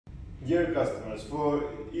Dear customers, for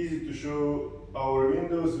easy to show our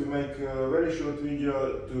windows, we make a very short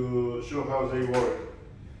video to show how they work.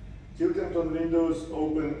 Tilt and on windows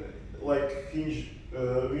open like hinge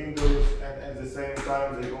windows, and at the same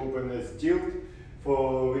time they open as tilt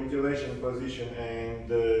for ventilation position and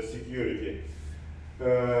security.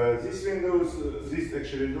 These windows, these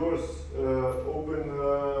actually doors open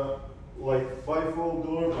like bifold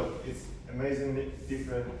door, but it's amazingly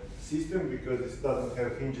different system because it doesn't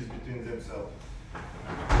have hinges between themselves.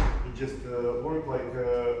 It just works like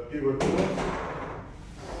a pivot door,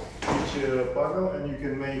 each panel, and you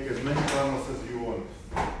can make as many panels as you want.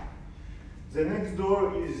 The next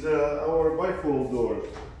door is our bifold door,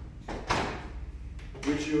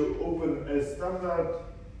 which you open as standard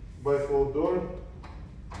bifold door.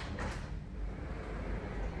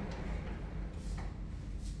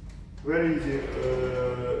 Very easy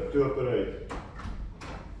to operate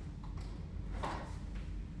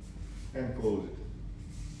and close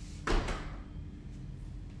it.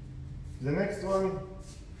 The next one,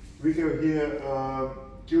 we have here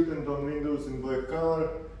tilt and on windows in black color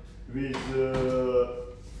with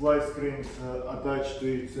fly screens attached to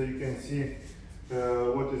it, so you can see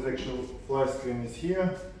what is actual fly screen is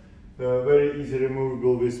here. Very easy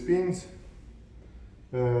removable with pins.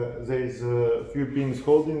 There is a few pins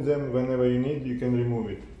holding them. Whenever you need, you can remove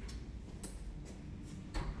it.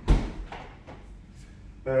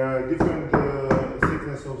 Different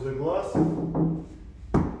thickness of the glass.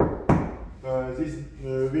 This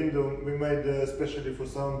window we made especially for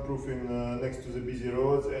soundproofing next to the busy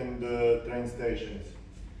roads and train stations.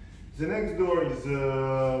 The next door is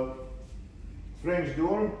a French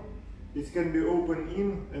door. It can be open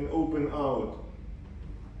in and open out.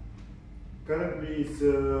 Currently it's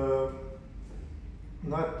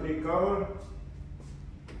not pre-covered.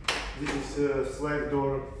 This is a slide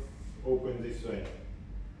door open this way.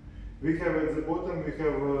 We have at the bottom, we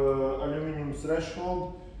have aluminum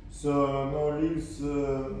threshold, so no leaves,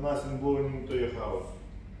 nothing blowing into your house.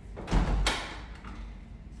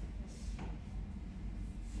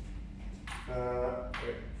 I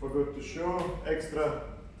forgot to show extra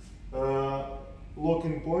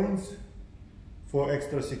locking points for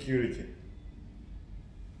extra security.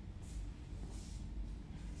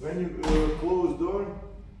 When you close door,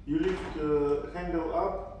 you lift handle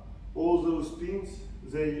up, all those pins,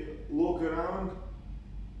 they lock around,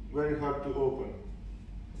 very hard to open.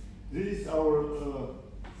 This is our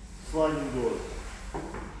sliding door.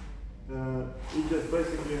 It's just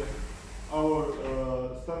basically our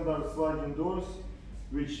standard sliding doors,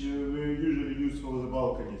 which we usually use for the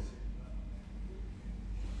balconies.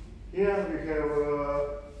 Here we have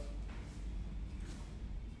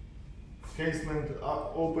casement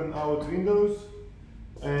open out windows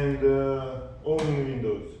and open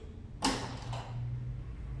windows.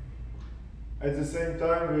 At the same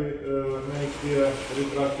time, we make here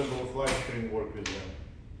retractable fly screen work with them.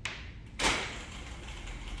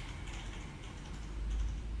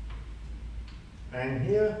 And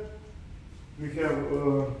here we have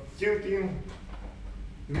tilt-in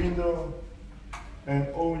window and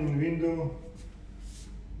opening window,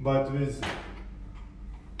 but with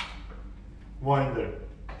winder.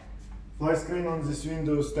 Fly screen on this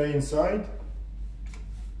window stay inside,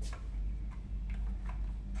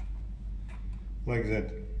 like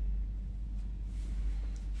that.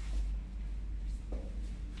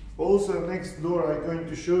 Also, next door I'm going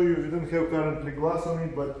to show you, we don't have currently glass on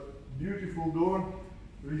it, but beautiful door.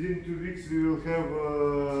 Within 2 weeks we will have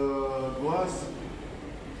glass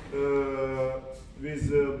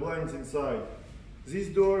with blinds inside. This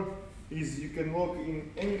door is, you can lock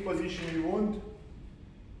in any position you want.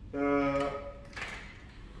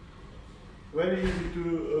 Very easy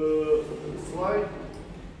to slide.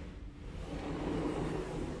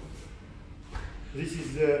 This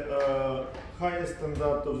is the highest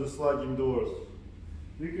standard of the sliding doors.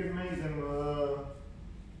 We can make them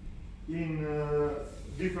in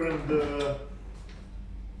different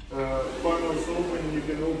panels open. You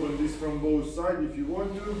can open this from both sides if you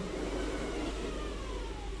want to.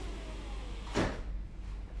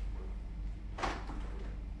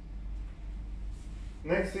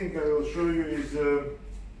 Next thing I will show you is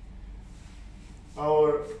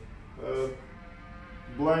our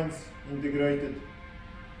blinds integrated.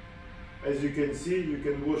 As you can see, you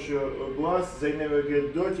can wash your glass, they never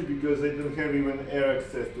get dirty because they don't have even air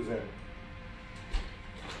access to them.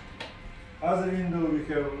 Other window we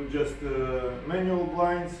have just manual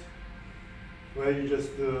blinds, where you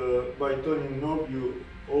just by turning knob you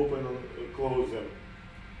open and close them.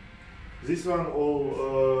 This one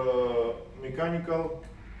all mechanical,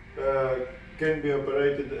 can be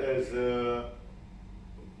operated as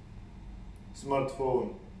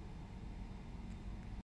smartphone.